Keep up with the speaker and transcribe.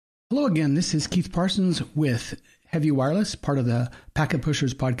Hello again. This is Keith Parsons with Heavy Wireless, part of the Packet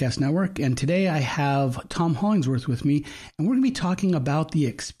Pushers Podcast Network. And today I have Tom Hollingsworth with me, and we're going to be talking about the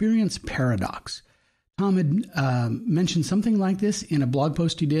experience paradox. Tom had mentioned something like this in a blog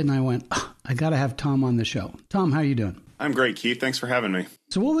post he did, and I went, I got to have Tom on the show. Tom, how are you doing? I'm great, Keith. Thanks for having me.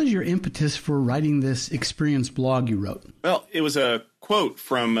 So what was your impetus for writing this experience blog you wrote? Well, it was a quote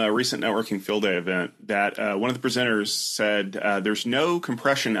from a recent networking field day event that one of the presenters said, there's no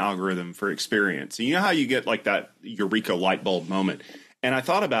compression algorithm for experience. And you know how you get like that eureka light bulb moment? And I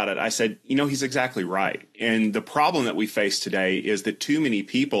thought about it. I said, he's exactly right. And the problem that we face today is that too many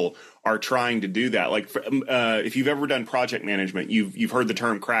people are trying to do that. Like if you've ever done project management, you've heard the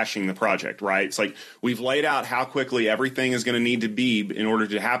term crashing the project, right? It's like we've laid out how quickly everything is going to need to be in order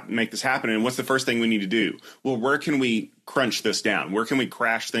to make this happen. And what's the first thing we need to do? Well, where can we crunch this down? Where can we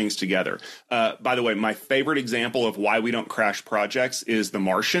crash things together? By the way, my favorite example of why we don't crash projects is The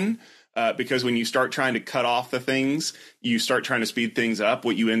Martian. Because when you start trying to cut off the things, you start trying to speed things up,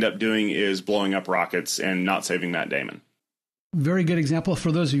 what you end up doing is blowing up rockets and not saving Matt Damon. Very good example. For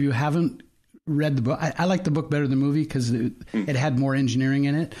those of you who haven't read the book, I like the book better than the movie because it had more engineering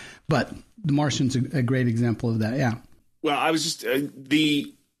in it. But The Martian's a great example of that, yeah. Well, I was just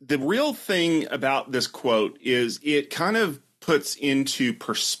the real thing about this quote is it kind of puts into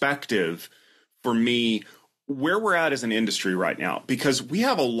perspective for me where we're at as an industry right now, because we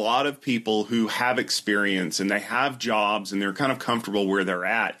have a lot of people who have experience and they have jobs and they're kind of comfortable where they're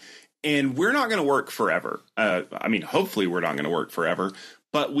at. And we're not going to work forever. Hopefully we're not going to work forever.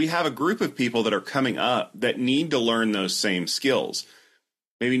 But we have a group of people that are coming up that need to learn those same skills.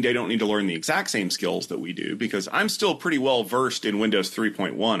 Maybe they don't need to learn the exact same skills that we do, because I'm still pretty well versed in Windows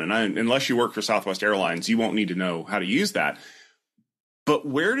 3.1. And unless you work for Southwest Airlines, you won't need to know how to use that. But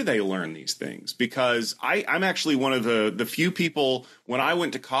where do they learn these things? Because I'm actually one of the few people when I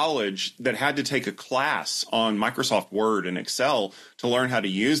went to college that had to take a class on Microsoft Word and Excel to learn how to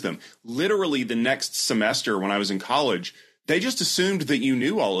use them. Literally the next semester when I was in college, they just assumed that you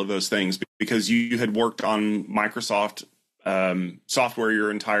knew all of those things because you had worked on Microsoft software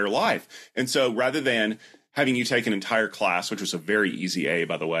your entire life. And so rather than having you take an entire class, which was a very easy A,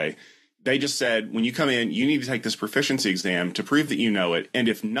 by the way, they just said, when you come in, you need to take this proficiency exam to prove that you know it. And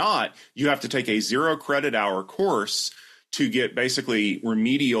if not, you have to take a 0 credit hour course to get basically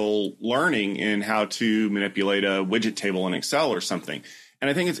remedial learning in how to manipulate a widget table in Excel or something. And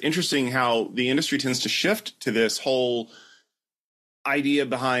I think it's interesting how the industry tends to shift to this whole idea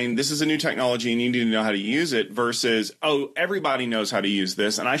behind this is a new technology and you need to know how to use it versus, oh, everybody knows how to use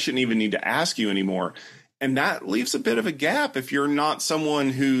this and I shouldn't even need to ask you anymore. And that leaves a bit of a gap if you're not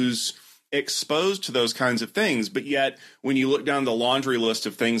someone who's exposed to those kinds of things. But yet when you look down the laundry list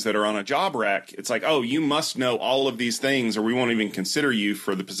of things that are on a job rec, it's like, oh, you must know all of these things or we won't even consider you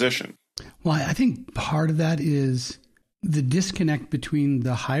for the position. Well, I think part of that is the disconnect between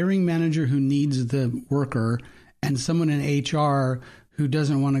the hiring manager who needs the worker and someone in HR who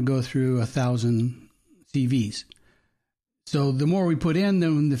doesn't want to go through 1,000 CVs. So the more we put in,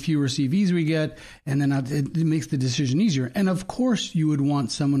 then the fewer CVs we get, and then it makes the decision easier. And of course, you would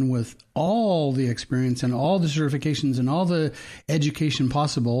want someone with all the experience and all the certifications and all the education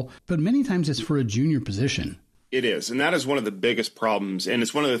possible, but many times it's for a junior position. It is, and that is one of the biggest problems, and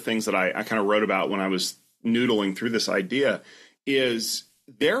it's one of the things that I kind of wrote about when I was noodling through this idea, is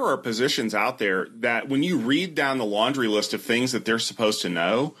there are positions out there that when you read down the laundry list of things that they're supposed to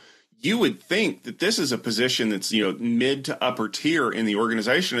know, you would think that this is a position that's, mid to upper tier in the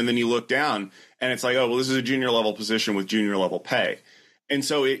organization. And then you look down and it's like, oh, well, this is a junior level position with junior level pay. And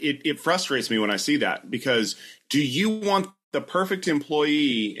so it frustrates me when I see that, because do you want the perfect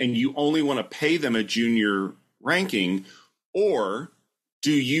employee and you only want to pay them a junior ranking, or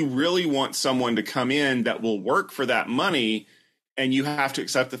do you really want someone to come in that will work for that money and you have to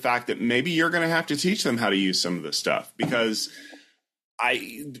accept the fact that maybe you're going to have to teach them how to use some of this stuff? Because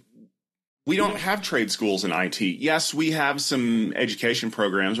we don't have trade schools in IT. Yes, we have some education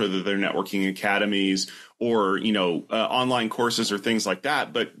programs, whether they're networking academies or, online courses or things like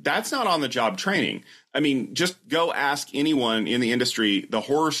that. But that's not on the job training. I mean, just go ask anyone in the industry the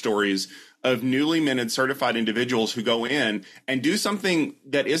horror stories of newly minted certified individuals who go in and do something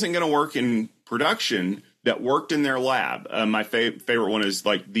that isn't going to work in production that worked in their lab. My favorite one is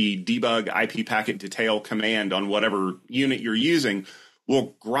like the debug IP packet detail command on whatever unit you're using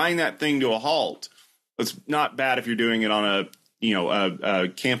will grind that thing to a halt. It's not bad if you're doing it on a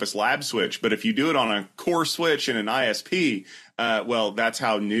campus lab switch, but if you do it on a core switch in an ISP, well, that's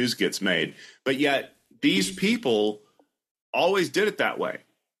how news gets made. But yet these people always did it that way.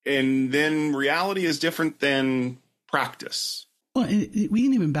 And then reality is different than practice. Well, we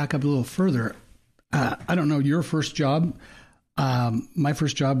can even back up a little further. I don't know your first job. My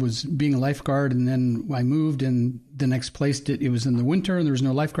first job was being a lifeguard, and then I moved, and the next place it was in the winter, and there was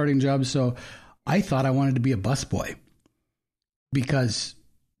no lifeguarding job. So I thought I wanted to be a busboy because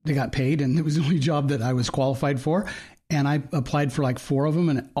they got paid, and it was the only job that I was qualified for. And I applied for like 4 of them,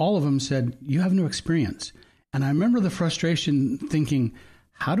 and all of them said, "You have no experience." And I remember the frustration thinking,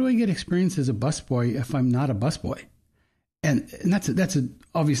 how do I get experience as a busboy if I'm not a busboy? And that's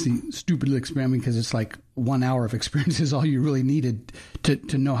obviously stupid experiment because it's like 1 hour of experience is all you really needed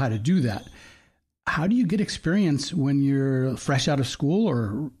to know how to do that. How do you get experience when you're fresh out of school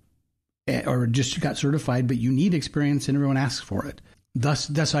or just got certified, but you need experience and everyone asks for it?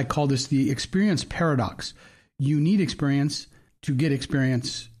 Thus I call this the experience paradox. You need experience to get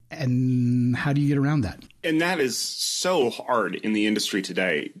experience. And how do you get around that? And that is so hard in the industry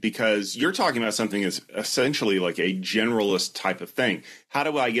today because you're talking about something that's essentially like a generalist type of thing. How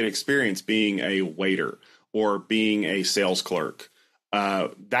do I get experience being a waiter or being a sales clerk?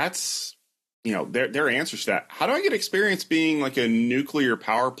 That's, their answers to that. How do I get experience being like a nuclear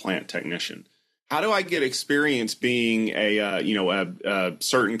power plant technician? How do I get experience being a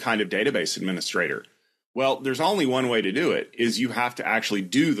certain kind of database administrator? Well, there's only one way to do it, is you have to actually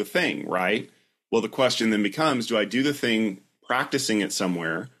do the thing, right? Well, the question then becomes, do I do the thing practicing it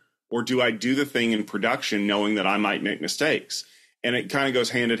somewhere, or do I do the thing in production knowing that I might make mistakes? And it kind of goes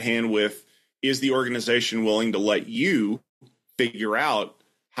hand in hand with, is the organization willing to let you figure out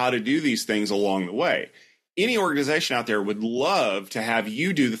how to do these things along the way? Any organization out there would love to have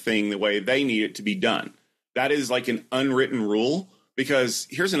you do the thing the way they need it to be done. That is like an unwritten rule. Because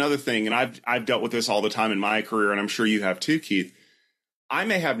here's another thing, and I've dealt with this all the time in my career, and I'm sure you have too, Keith. I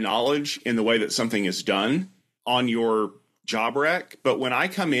may have knowledge in the way that something is done on your job rec, but when I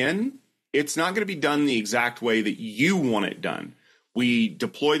come in, it's not going to be done the exact way that you want it done. We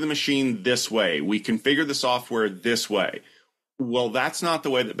deploy the machine this way. We configure the software this way. Well, that's not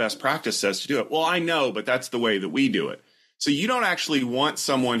the way that best practice says to do it. Well, I know, but that's the way that we do it. So you don't actually want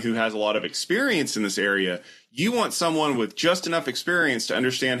someone who has a lot of experience in this area. You want someone with just enough experience to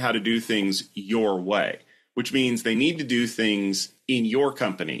understand how to do things your way, which means they need to do things in your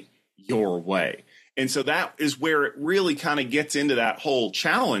company your way. And so that is where it really kind of gets into that whole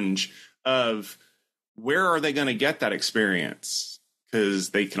challenge of where are they going to get that experience? Because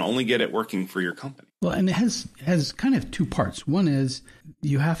they can only get it working for your company. Well, and it has kind of 2 parts. One is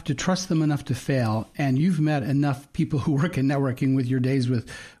you have to trust them enough to fail, and you've met enough people who work in networking with your days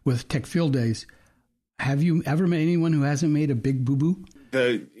with Tech Field Days. Have you ever met anyone who hasn't made a big boo-boo?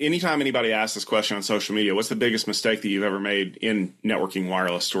 Anytime anybody asks this question on social media, what's the biggest mistake that you've ever made in networking,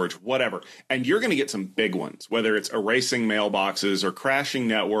 wireless storage, whatever? And you're going to get some big ones, whether it's erasing mailboxes or crashing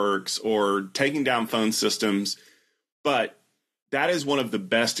networks or taking down phone systems. But that is one of the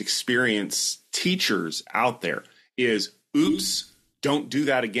best experience teachers out there is, oops, don't do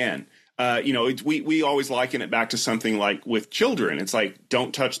that again. We always liken it back to something like with children. It's like,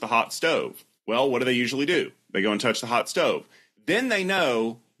 don't touch the hot stove. Well, what do they usually do? They go and touch the hot stove. Then they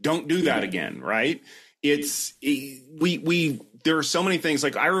know, don't do that again, right? There are so many things.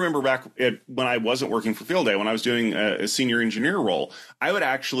 Like I remember back when I wasn't working for Field Day, when I was doing a senior engineer role, I would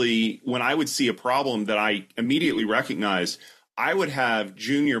actually, when I would see a problem that I immediately recognized, I would have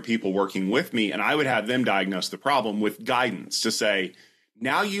junior people working with me, and I would have them diagnose the problem with guidance to say,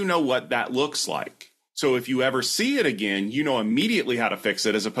 now you know what that looks like. So if you ever see it again, you know immediately how to fix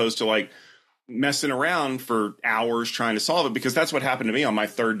it, as opposed to like messing around for hours trying to solve it, because that's what happened to me on my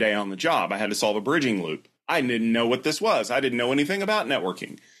 3rd day on the job. I had to solve a bridging loop. I didn't know what this was. I didn't know anything about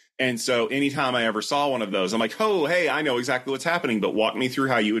networking. And so anytime I ever saw one of those, I'm like, oh, hey, I know exactly what's happening, but walk me through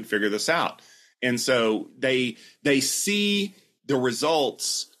how you would figure this out. And so they see the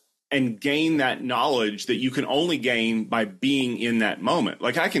results and gain that knowledge that you can only gain by being in that moment.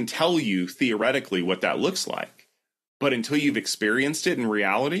 Like I can tell you theoretically what that looks like, but until you've experienced it in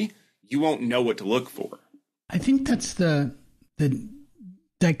reality, you won't know what to look for. I think that's the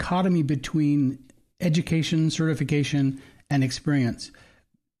dichotomy between education, certification, and experience.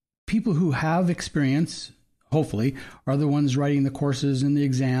 People who have experience, hopefully, are the ones writing the courses and the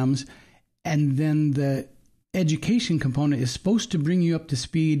exams, and then the education component is supposed to bring you up to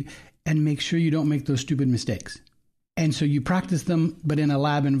speed and make sure you don't make those stupid mistakes. And so you practice them, but in a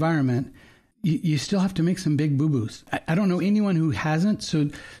lab environment, you still have to make some big boo-boos. I don't know anyone who hasn't.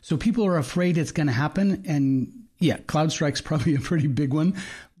 So people are afraid it's going to happen. And yeah, CloudStrike's probably a pretty big one,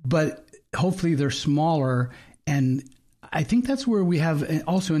 but hopefully they're smaller. And I think that's where we have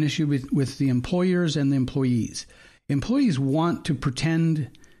also an issue with the employers and the employees. Employees want to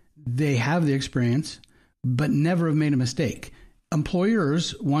pretend they have the experience, but never have made a mistake.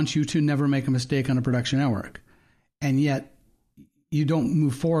 employers want you to never make a mistake on a production network, and yet you don't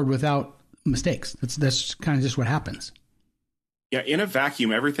move forward without mistakes. That's kind of just what happens. Yeah, in a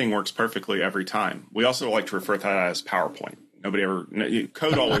vacuum, everything works perfectly every time. We also like to refer to that as PowerPoint.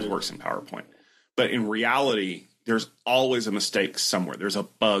 Code always works in PowerPoint. But in reality, there's always a mistake somewhere. There's a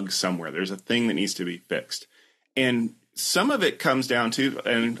bug somewhere. There's a thing that needs to be fixed. And some of it comes down to,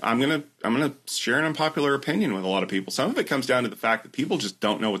 and I'm gonna share an unpopular opinion with a lot of people. Some of it comes down to the fact that people just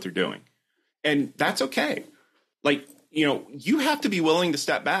don't know what they're doing. And that's okay. Like, you have to be willing to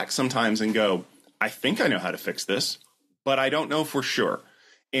step back sometimes and go, I think I know how to fix this, but I don't know for sure.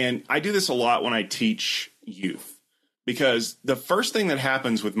 And I do this a lot when I teach youth, because the first thing that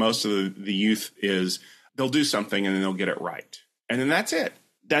happens with most of the youth is they'll do something and then they'll get it right. And then that's it.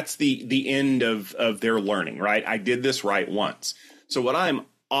 That's the end of their learning, right? I did this right once. So what I'm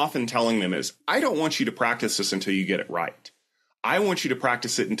often telling them is, I don't want you to practice this until you get it right. I want you to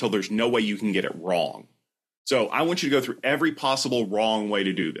practice it until there's no way you can get it wrong. So I want you to go through every possible wrong way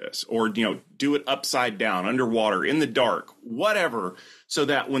to do this, or, do it upside down, underwater, in the dark, whatever, so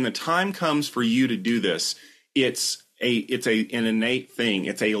that when the time comes for you to do this, it's an innate thing.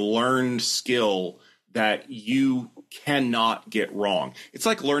 It's a learned skill that you cannot get wrong. It's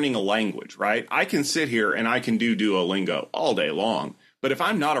like learning a language, right? I can sit here and I can do Duolingo all day long, but if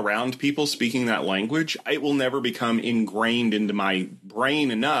I'm not around people speaking that language, it will never become ingrained into my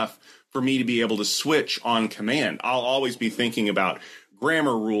brain enough for me to be able to switch on command. I'll always be thinking about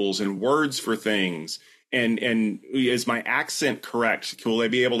grammar rules and words for things. And is my accent correct? Will they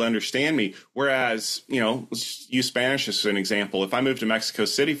be able to understand me? Whereas, let's use Spanish as an example. If I moved to Mexico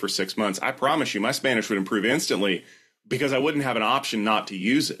City for 6 months, I promise you my Spanish would improve instantly because I wouldn't have an option not to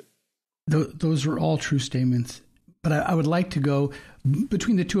use it. Those are all true statements. But I would like to go,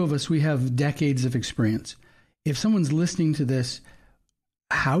 between the two of us, we have decades of experience. If someone's listening to this,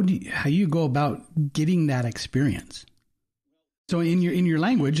 how do you go about getting that experience? So in your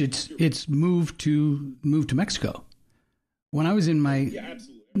language, it's moved to Mexico. When I was in my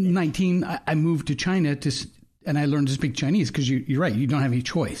 19, I moved to China and I learned to speak Chinese, because you're right, you don't have any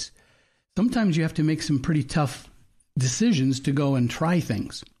choice. Sometimes you have to make some pretty tough decisions to go and try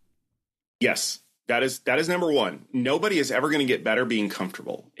things. Yes, that is number one. Nobody is ever going to get better being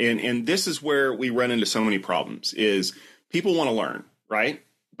comfortable, and this is where we run into so many problems. Is people want to learn, right?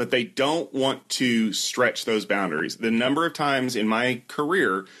 But they don't want to stretch those boundaries. The number of times in my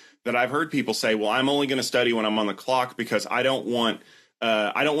career that I've heard people say, well, I'm only going to study when I'm on the clock because I don't want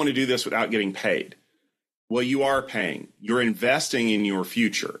to do this without getting paid. Well, you are paying. You're investing in your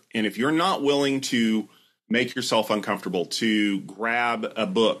future. And if you're not willing to make yourself uncomfortable, to grab a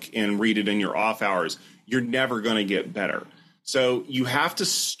book and read it in your off hours, you're never going to get better. So you have to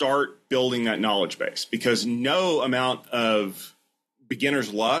start building that knowledge base, because no amount of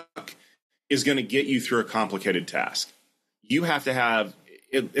beginner's luck is going to get you through a complicated task. You have to have,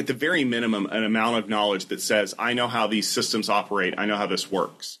 at the very minimum, an amount of knowledge that says, I know how these systems operate. I know how this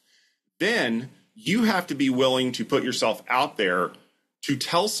works. Then you have to be willing to put yourself out there to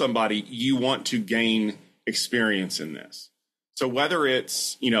tell somebody you want to gain experience in this. So whether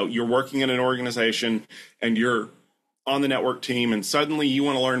it's, you're working in an organization and you're on the network team and suddenly you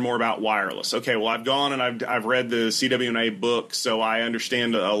want to learn more about wireless. Okay, well, I've gone and I've read the CWNA book, so I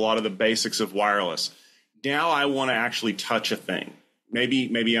understand a lot of the basics of wireless. Now I want to actually touch a thing.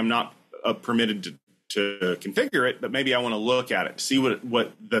 Maybe I'm not permitted to configure it, but maybe I want to look at it, see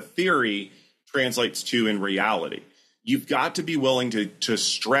what the theory translates to in reality. You've got to be willing to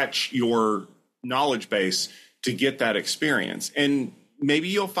stretch your knowledge base to get that experience. And maybe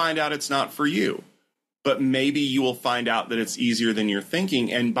you'll find out it's not for you. But maybe you will find out that it's easier than you're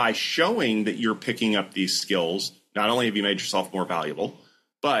thinking. And by showing that you're picking up these skills, not only have you made yourself more valuable,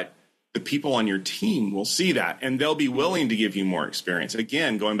 but the people on your team will see that and they'll be willing to give you more experience.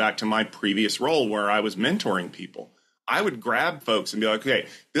 Again, going back to my previous role where I was mentoring people, I would grab folks and be like, okay,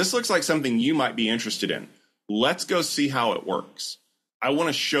 this looks like something you might be interested in. Let's go see how it works. I want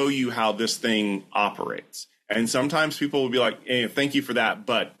to show you how this thing operates. And sometimes people will be like, hey, thank you for that,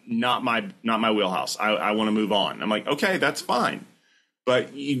 but not my wheelhouse. I want to move on. I'm like, okay, that's fine.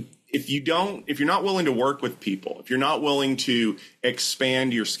 But if you're not willing to work with people, if you're not willing to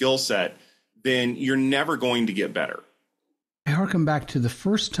expand your skill set, then you're never going to get better. I harken back to the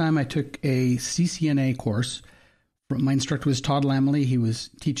first time I took a CCNA course. My instructor was Todd Lamley. He was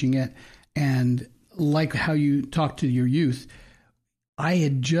teaching it. And like how you talk to your youth, I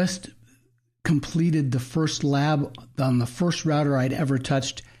had just completed the first lab on the first router I'd ever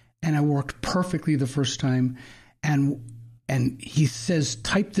touched, and I worked perfectly the first time. And he says,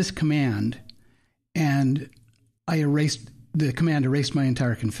 type this command, and I erased the command erased my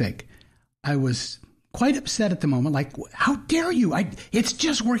entire config. I was quite upset at the moment, like, how dare you? It's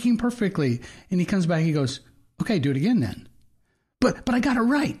just working perfectly. And he comes back, he goes, okay, do it again then. But I got it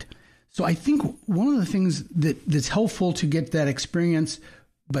right. So I think one of the things that's helpful to get that experience,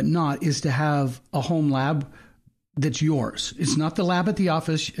 but not, is to have a home lab that's yours. It's not the lab at the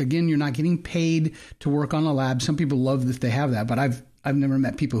office. Again, you're not getting paid to work on a lab. Some people love if they have that, but I've never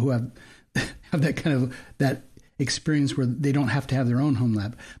met people who have that kind of that experience where they don't have to have their own home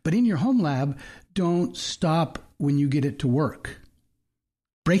lab. But in your home lab, don't stop when you get it to work.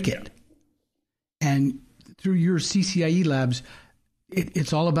 Break it. And through your CCIE labs,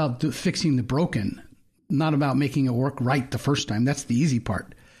 it's all about fixing the broken, not about making it work right the first time. That's the easy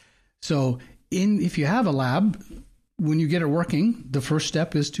part. So if you have a lab, when you get it working, the first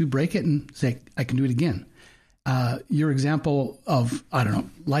step is to break it and say, I can do it again. Your example of, I don't know,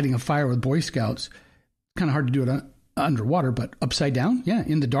 lighting a fire with Boy Scouts, kind of hard to do it underwater, but upside down, yeah.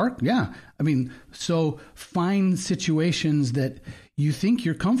 In the dark, yeah. I mean, so find situations that you think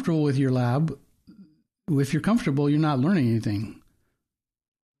you're comfortable with your lab. If you're comfortable, you're not learning anything.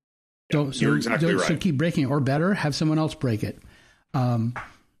 You're exactly right. So keep breaking it, or better, have someone else break it.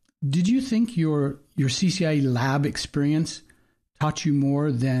 Did you think your CCIE lab experience taught you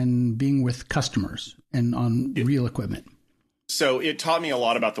more than being with customers and on real equipment? So it taught me a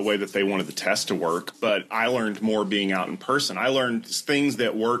lot about the way that they wanted the test to work, but I learned more being out in person. I learned things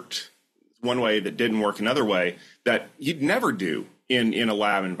that worked one way that didn't work another way that you'd never do in a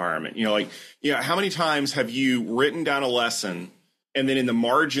lab environment. How many times have you written down a lesson and then in the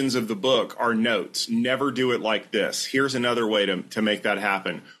margins of the book are notes? Never do it like this. Here's another way to make that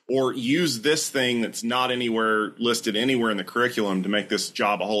happen. Or use this thing that's not anywhere listed anywhere in the curriculum to make this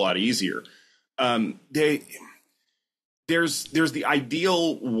job a whole lot easier. There's the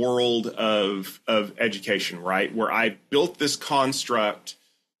ideal world of education, right? Where I built this construct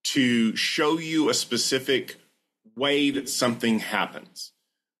to show you a specific way that something happens.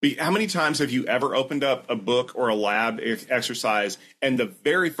 How many times have you ever opened up a book or a lab exercise and the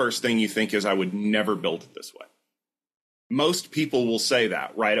very first thing you think is, I would never build it this way? Most people will say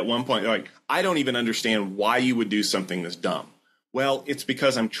that, right? At one point, they're like, I don't even understand why you would do something this dumb. Well, it's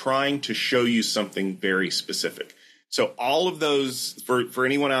because I'm trying to show you something very specific. So all of those, for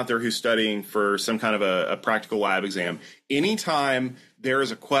anyone out there who's studying for some kind of a practical lab exam, anytime there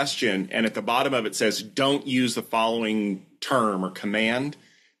is a question and at the bottom of it says, don't use the following term or command,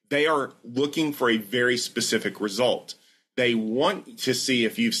 they are looking for a very specific result. They want to see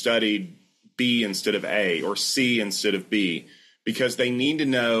if you've studied B instead of A or C instead of B, because they need to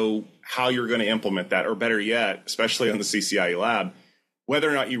know how you're going to implement that, or better yet, especially on the CCIE lab, whether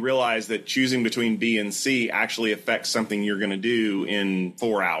or not you realize that choosing between B and C actually affects something you're going to do in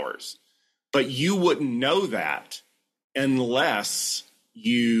 4 hours. But you wouldn't know that unless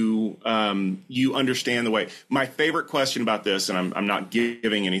you understand the way. My favorite question about this, and I'm not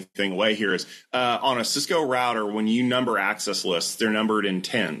giving anything away here, is on a Cisco router, when you number access lists, they're numbered in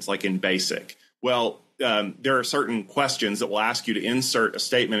tens, like in BASIC. Well, there are certain questions that will ask you to insert a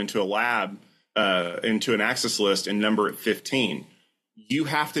statement into a lab, into an access list, and number it 15. You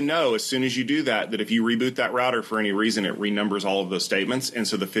have to know as soon as you do that if you reboot that router for any reason, it renumbers all of those statements, and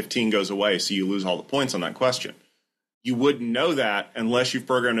so the 15 goes away, so you lose all the points on that question. You wouldn't know that unless you've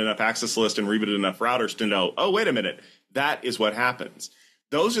programmed enough access lists and rebooted enough routers to know, oh, wait a minute, that is what happens.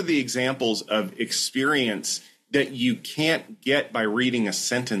 Those are the examples of experience that you can't get by reading a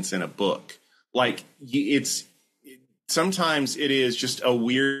sentence in a book. Like, sometimes it is just a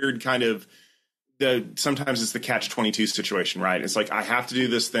weird kind of, sometimes it's the catch-22 situation, right? It's like, I have to do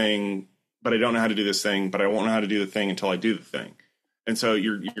this thing, but I don't know how to do this thing, but I won't know how to do the thing until I do the thing. And so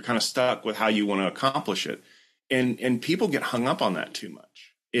you're kind of stuck with how you want to accomplish it. And people get hung up on that too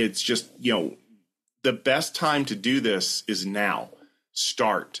much. It's just, the best time to do this is now.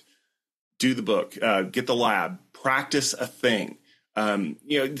 Start. Do the book. Get the lab. Practice a thing.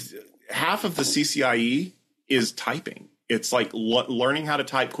 Half of the CCIE is typing. It's like learning how to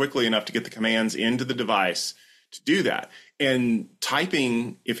type quickly enough to get the commands into the device to do that. And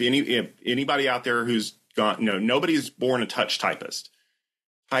typing, if anybody out there who's gone, nobody's born a touch typist.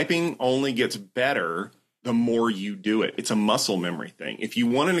 Typing only gets better the more you do it. It's a muscle memory thing. If you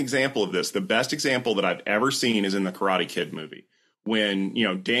want an example of this, the best example that I've ever seen is in the Karate Kid movie, when,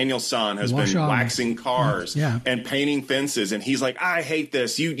 Daniel San has been waxing cars and painting fences. And he's like, I hate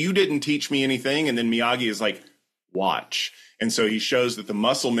this. You didn't teach me anything. And then Miyagi is like, watch. And so he shows that the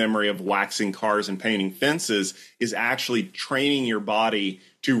muscle memory of waxing cars and painting fences is actually training your body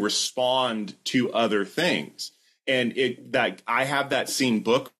to respond to other things. And I have that scene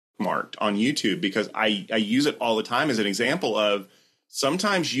bookmarked bookmarked on YouTube because I use it all the time as an example of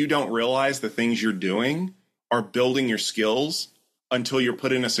sometimes you don't realize the things you're doing are building your skills until you're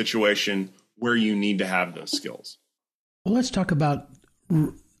put in a situation where you need to have those skills. Well, let's talk about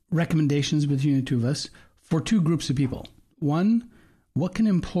recommendations between the two of us for two groups of people. One, what can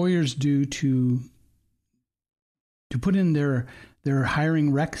employers do to put in their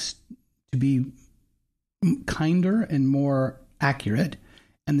hiring recs to be kinder and more accurate?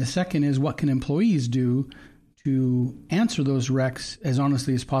 And the second is, what can employees do to answer those recs as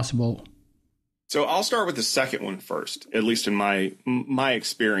honestly as possible? So I'll start with the second one first, at least in my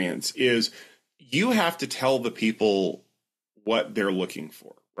experience, is you have to tell the people what they're looking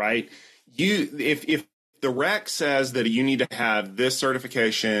for, right? If the rec says that you need to have this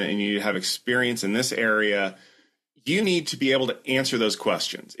certification and you need to have experience in this area, you need to be able to answer those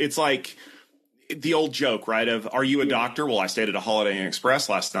questions. It's like the old joke, right, of, are you a doctor? Well, I stayed at a Holiday Inn Express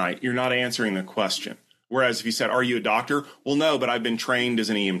last night. You're not answering the question. Whereas if you said, are you a doctor? Well, no, but I've been trained as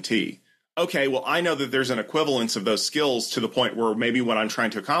an EMT. Okay, well, I know that there's an equivalence of those skills to the point where maybe what I'm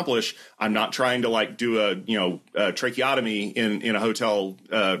trying to accomplish, I'm not trying to like do a tracheotomy in a hotel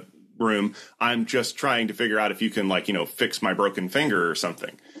room. I'm just trying to figure out if you can fix my broken finger or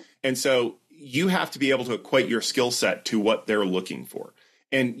something. And so you have to be able to equate your skill set to what they're looking for.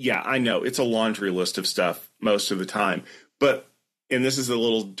 And yeah, I know it's a laundry list of stuff most of the time, and this is a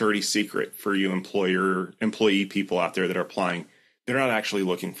little dirty secret for you employee people out there that are applying. They're not actually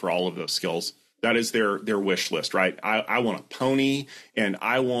looking for all of those skills. That is their wish list, right? I want a pony, and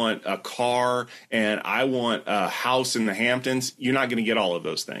I want a car, and I want a house in the Hamptons. You're not going to get all of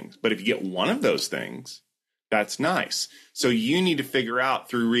those things. But if you get one of those things, that's nice. So you need to figure out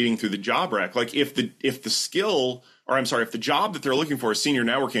through reading through the job rec, like if the job that they're looking for is senior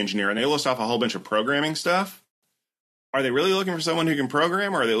network engineer and they list off a whole bunch of programming stuff, are they really looking for someone who can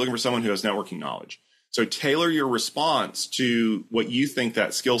program, or are they looking for someone who has networking knowledge? So tailor your response to what you think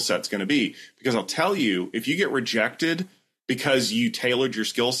that skill set's going to be. Because I'll tell you, if you get rejected because you tailored your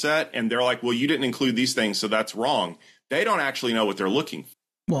skill set and they're like, well, you didn't include these things, so that's wrong, they don't actually know what they're looking for.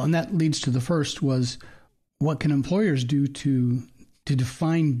 Well, and that leads to the first was, what can employers do to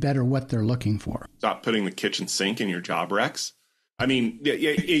define better what they're looking for? Stop putting the kitchen sink in your job recs. I mean,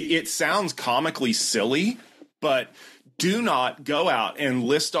 it sounds comically silly, but do not go out and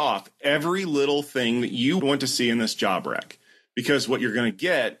list off every little thing that you want to see in this job rec, because what you're going to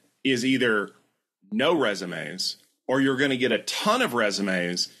get is either no resumes or you're going to get a ton of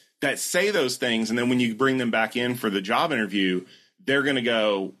resumes that say those things. And then when you bring them back in for the job interview, they're going to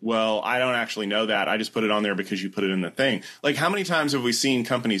go, well, I don't actually know that. I just put it on there because you put it in the thing. Like, how many times have we seen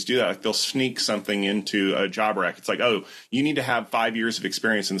companies do that? Like, they'll sneak something into a job rec. It's like, oh, you need to have 5 years of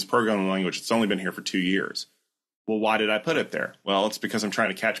experience in this programming language. It's only been here for 2 years. Well, why did I put it there? Well, it's because I'm trying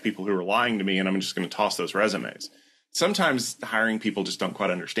to catch people who are lying to me, and I'm just going to toss those resumes. Sometimes hiring people just don't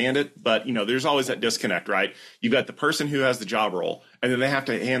quite understand it, but there's always that disconnect, right? You've got the person who has the job role, and then they have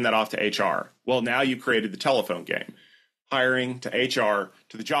to hand that off to HR. Well, now you created the telephone game. Hiring to HR,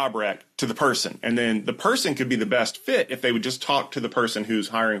 to the job rec, to the person. And then the person could be the best fit if they would just talk to the person who's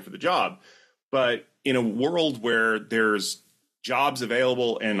hiring for the job. But in a world where there's jobs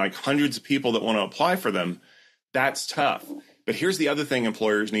available and like hundreds of people that want to apply for them, that's tough. But here's the other thing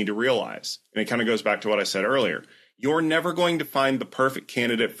employers need to realize, and it kind of goes back to what I said earlier. You're never going to find the perfect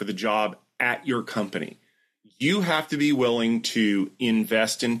candidate for the job at your company. You have to be willing to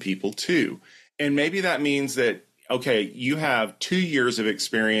invest in people too. And maybe that means that, okay, you have 2 years of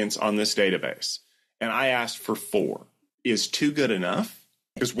experience on this database, and I asked for 4. Is 2 good enough?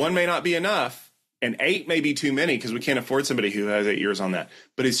 Because 1 may not be enough. And 8 may be too many because we can't afford somebody who has 8 years on that.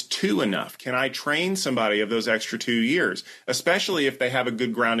 But is 2 enough? Can I train somebody of those extra 2 years? Especially if they have a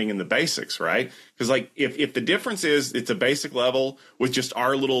good grounding in the basics, right? Because like if the difference is it's a basic level with just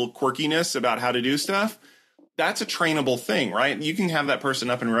our little quirkiness about how to do stuff, that's a trainable thing, right? You can have that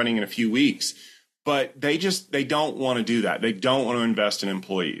person up and running in a few weeks. But they don't want to do that. They don't want to invest in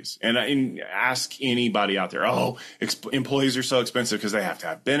employees. And ask anybody out there, employees are so expensive because they have to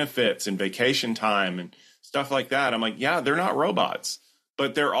have benefits and vacation time and stuff like that. I'm like, yeah, they're not robots,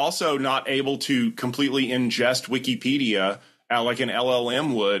 but they're also not able to completely ingest Wikipedia like an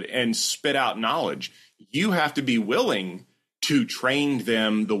LLM would and spit out knowledge. You have to be willing to train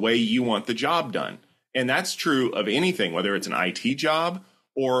them the way you want the job done. And that's true of anything, whether it's an IT job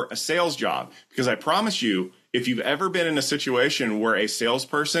or a sales job, because I promise you, if you've ever been in a situation where a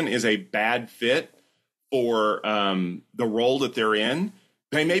salesperson is a bad fit for the role that they're in,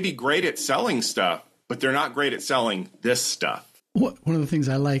 they may be great at selling stuff, but they're not great at selling this stuff. One of the things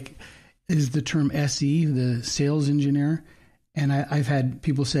I like is the term SE, the sales engineer. And I've had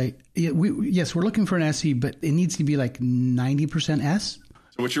people say, yes, we're looking for an SE, but it needs to be like 90% S.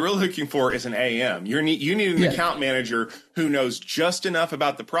 So what you're really looking for is an AM. You need an account manager who knows just enough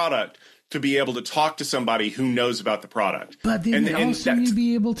about the product to be able to talk to somebody who knows about the product. But then they also need to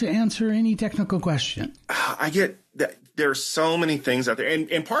be able to answer any technical question. I get that there's so many things out there.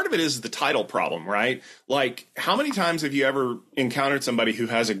 And part of it is the title problem, right? Like, how many times have you ever encountered somebody who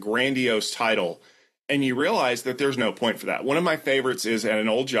has a grandiose title and you realize that there's no point for that? One of my favorites is at an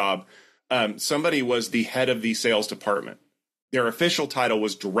old job, somebody was the head of the sales department. Their official title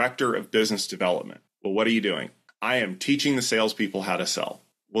was Director of Business Development. Well, what are you doing? I am teaching the salespeople how to sell.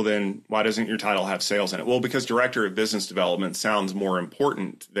 Well, then why doesn't your title have sales in it? Well, because Director of Business Development sounds more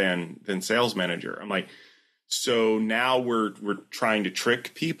important than Sales Manager. I'm like, so now we're trying to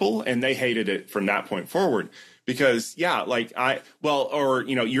trick people, and they hated it from that point forward. Because, you're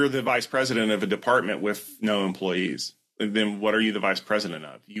the vice president of a department with no employees. Then what are you the vice president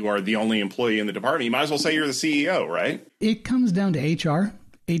of? You are the only employee in the department. You might as well say you're the CEO, right? It comes down to HR.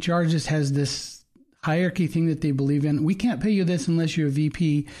 HR just has this hierarchy thing that they believe in. We can't pay you this unless you're a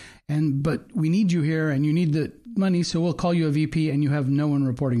VP, but we need you here and you need the money, so we'll call you a VP and you have no one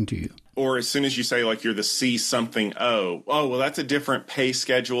reporting to you. Or as soon as you say like you're the C something O, well, that's a different pay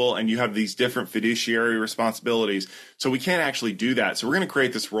schedule and you have these different fiduciary responsibilities. So we can't actually do that. So we're going to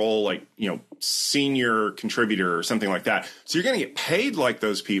create this role like, senior contributor or something like that. So you're going to get paid like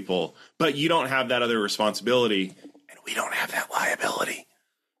those people, but you don't have that other responsibility and we don't have that liability.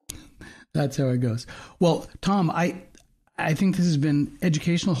 That's how it goes. Well, Tom, I think this has been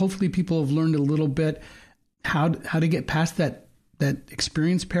educational. Hopefully people have learned a little bit how to get past that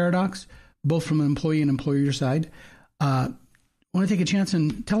experience paradox, both from an employee and employer side. I want to take a chance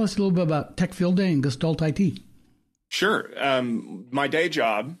and tell us a little bit about Tech Field Day and Gestalt IT. Sure. My day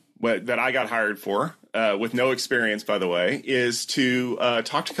job that I got hired for, with no experience, by the way, is to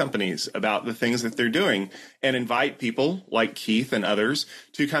talk to companies about the things that they're doing and invite people like Keith and others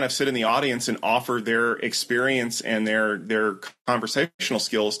to kind of sit in the audience and offer their experience and their conversational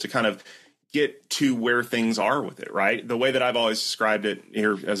skills to kind of get to where things are with it, right? The way that I've always described it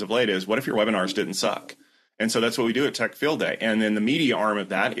here as of late is, what if your webinars didn't suck? And so that's what we do at Tech Field Day. And then the media arm of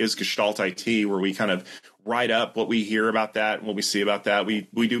that is Gestalt IT, where we kind of write up what we hear about that and what we see about that. We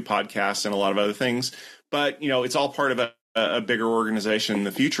do podcasts and a lot of other things, but it's all part of a bigger organization,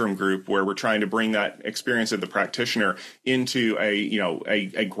 the Futurum Group, where we're trying to bring that experience of the practitioner into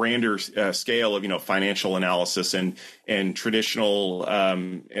a grander scale of financial analysis and traditional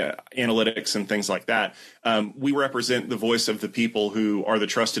analytics and things like that. We represent the voice of the people who are the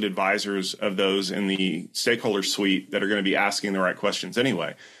trusted advisors of those in the stakeholder suite that are going to be asking the right questions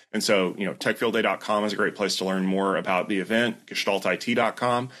anyway. And so, techfieldday.com is a great place to learn more about the event.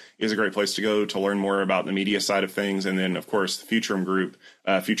 GestaltIT.com is a great place to go to learn more about the media side of things. And then, of course, the Futurum Group,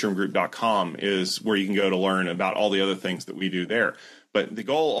 futurumgroup.com is where you can go to learn about all the other things that we do there. But the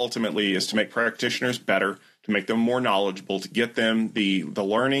goal ultimately is to make practitioners better, to make them more knowledgeable, to get them the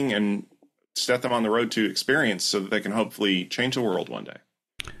learning and set them on the road to experience so that they can hopefully change the world one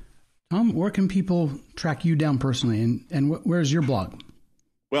day. Tom, where can people track you down personally, and where's your blog?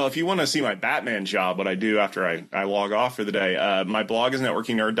 Well, if you want to see my Batman job, what I do after I log off for the day, my blog is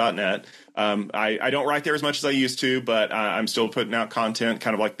networkingnerd.net. I don't write there as much as I used to, but I'm still putting out content,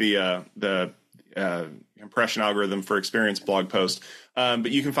 kind of like the impression algorithm for experience blog post.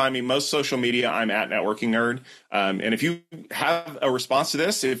 But you can find me most social media. I'm at Networking Nerd. And if you have a response to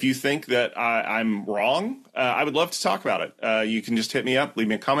this, if you think that I'm wrong, I would love to talk about it. You can just hit me up, leave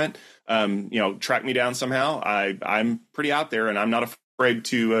me a comment, track me down somehow. I'm pretty out there and I'm not afraid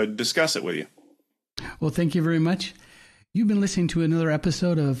to discuss it with you. Well, thank you very much. You've been listening to another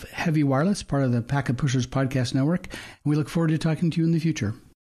episode of Heavy Wireless, part of the Packet Pushers Podcast Network, and we look forward to talking to you in the future.